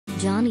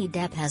Johnny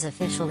Depp has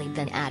officially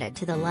been added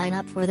to the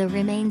lineup for the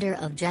remainder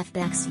of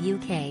Beck's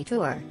UK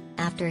tour,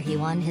 after he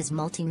won his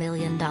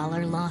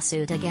multi-million-dollar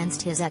lawsuit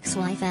against his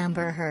ex-wife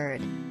Amber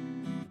Heard.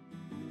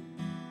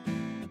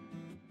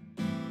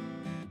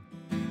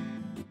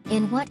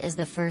 In what is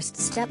the first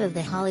step of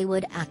the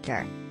Hollywood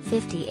actor,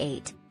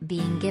 58,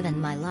 being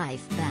given My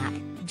Life Back,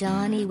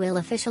 Johnny will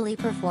officially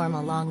perform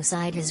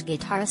alongside his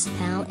guitarist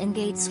pal in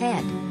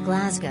Gateshead,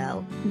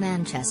 Glasgow,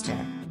 Manchester,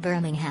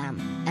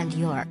 Birmingham, and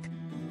York.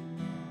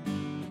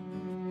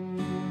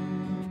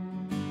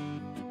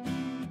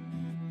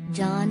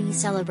 Johnny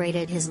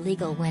celebrated his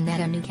legal win at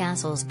a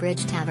Newcastle's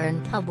Bridge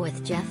Tavern pub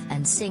with Jeff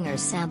and singer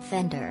Sam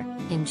Fender,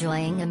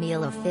 enjoying a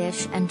meal of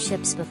fish and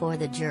chips before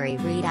the jury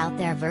read out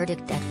their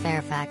verdict at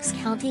Fairfax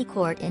County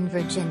Court in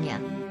Virginia.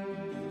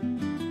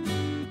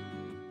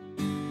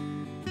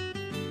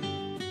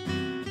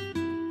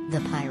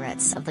 The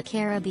Pirates of the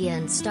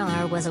Caribbean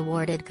star was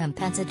awarded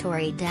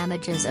compensatory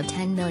damages of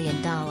 $10 million,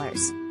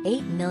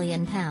 £8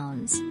 million,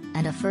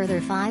 and a further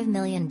 $5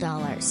 million,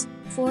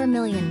 £4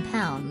 million,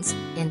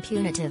 in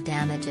punitive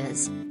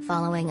damages,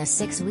 following a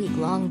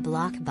 6-week-long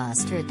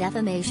blockbuster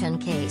defamation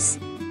case.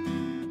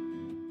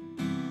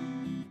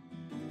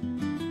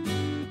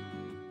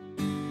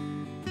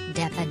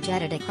 Depp had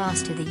jetted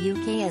across to the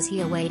UK as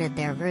he awaited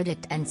their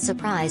verdict and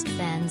surprised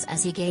fans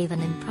as he gave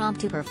an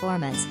impromptu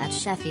performance at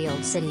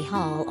Sheffield City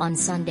Hall on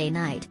Sunday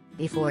night,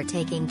 before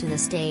taking to the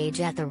stage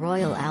at the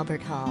Royal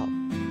Albert Hall.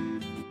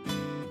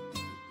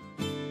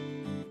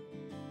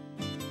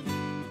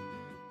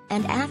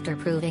 And after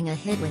proving a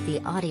hit with the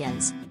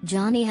audience,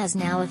 Johnny has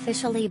now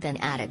officially been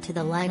added to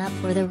the lineup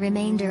for the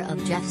remainder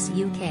of Jeff's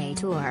UK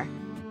tour.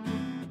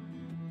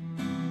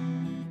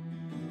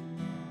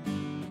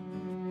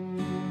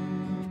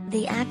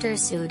 The actor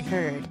sued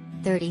Heard,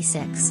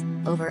 36,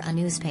 over a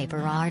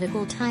newspaper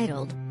article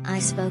titled, "I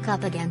Spoke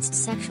Up Against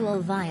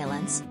Sexual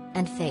Violence,"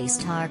 and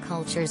faced our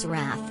culture's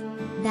wrath.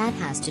 That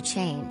has to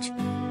change.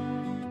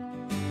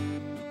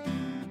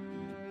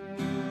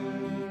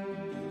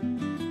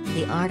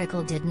 The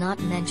article did not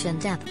mention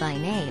Depp by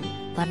name,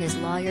 but his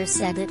lawyer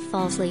said it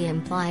falsely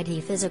implied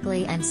he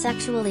physically and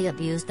sexually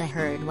abused the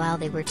Heard while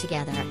they were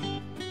together.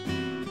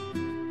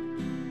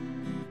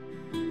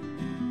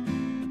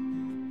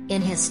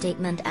 In his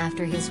statement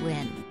after his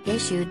win,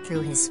 issued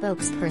through his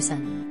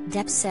spokesperson,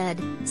 Depp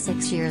said,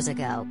 "6 years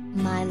ago,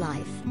 my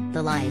life,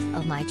 the life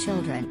of my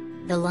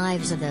children, the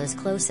lives of those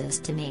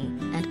closest to me,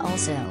 and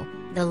also,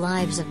 the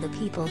lives of the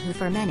people who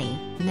for many,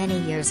 many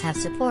years have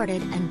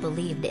supported and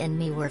believed in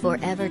me were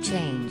forever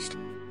changed."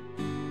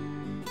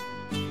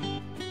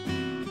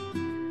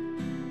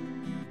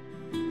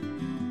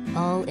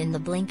 All in the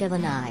blink of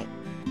an eye.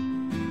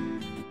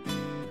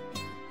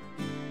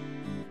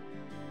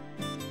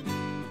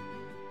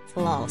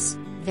 False,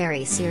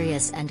 very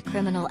serious and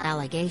criminal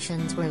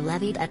allegations were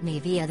levied at me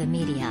via the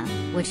media,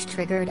 which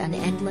triggered an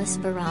endless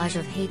barrage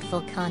of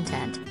hateful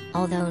content,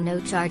 although no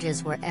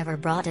charges were ever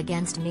brought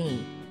against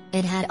me.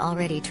 It had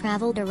already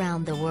traveled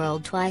around the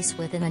world twice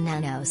within a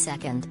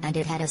nanosecond, and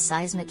it had a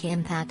seismic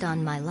impact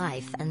on my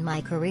life and my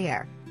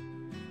career.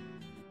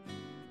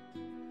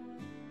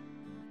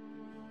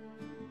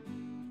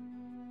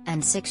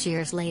 And 6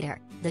 years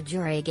later, the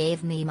jury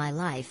gave me my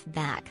life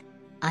back.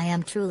 I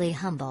am truly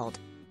humbled.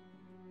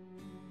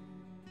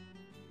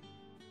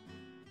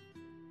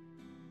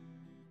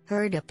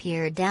 Heard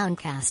appeared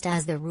downcast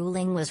as the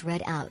ruling was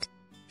read out.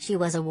 She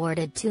was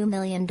awarded $2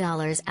 million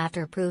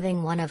after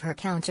proving one of her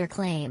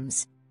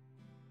counterclaims.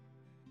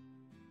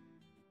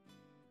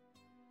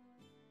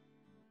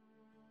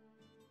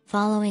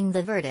 Following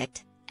the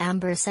verdict,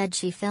 Amber said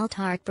she felt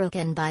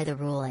heartbroken by the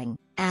ruling,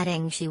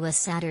 adding she was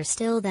sadder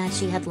still that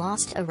she had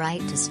lost a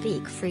right to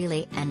speak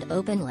freely and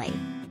openly.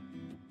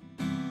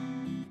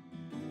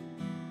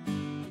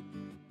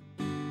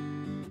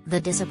 "The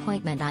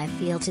disappointment I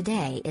feel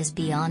today is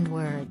beyond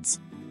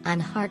words. I'm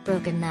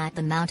heartbroken that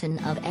the mountain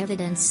of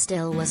evidence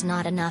still was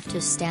not enough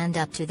to stand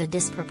up to the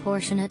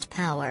disproportionate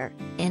power,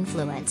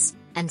 influence,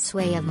 and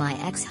sway of my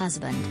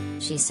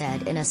ex-husband," she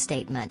said in a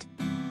statement.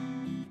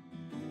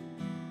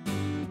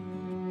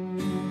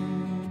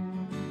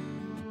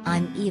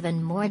 "I'm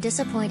even more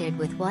disappointed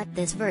with what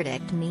this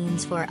verdict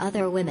means for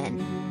other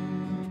women.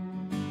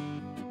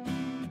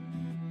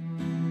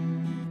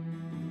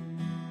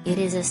 It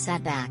is a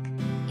setback.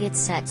 It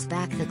sets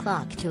back the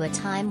clock to a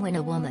time when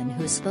a woman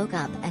who spoke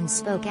up and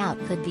spoke out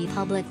could be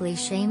publicly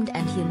shamed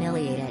and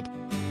humiliated.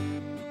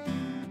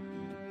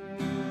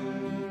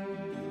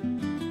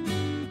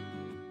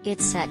 It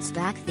sets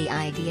back the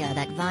idea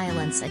that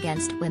violence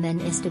against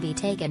women is to be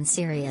taken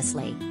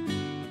seriously.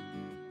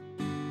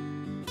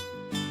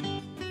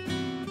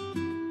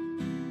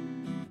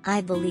 I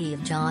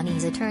believe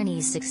Johnny's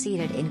attorneys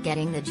succeeded in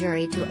getting the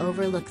jury to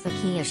overlook the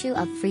key issue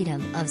of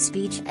freedom of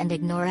speech and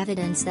ignore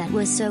evidence that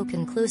was so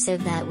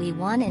conclusive that we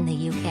won in the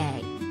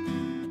UK.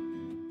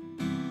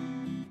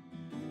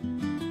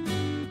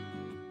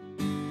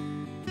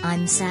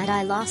 I'm sad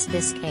I lost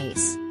this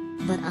case.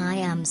 But I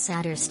am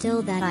sadder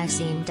still that I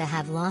seem to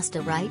have lost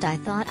a right I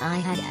thought I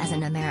had as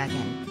an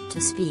American,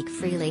 to speak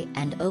freely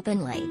and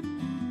openly.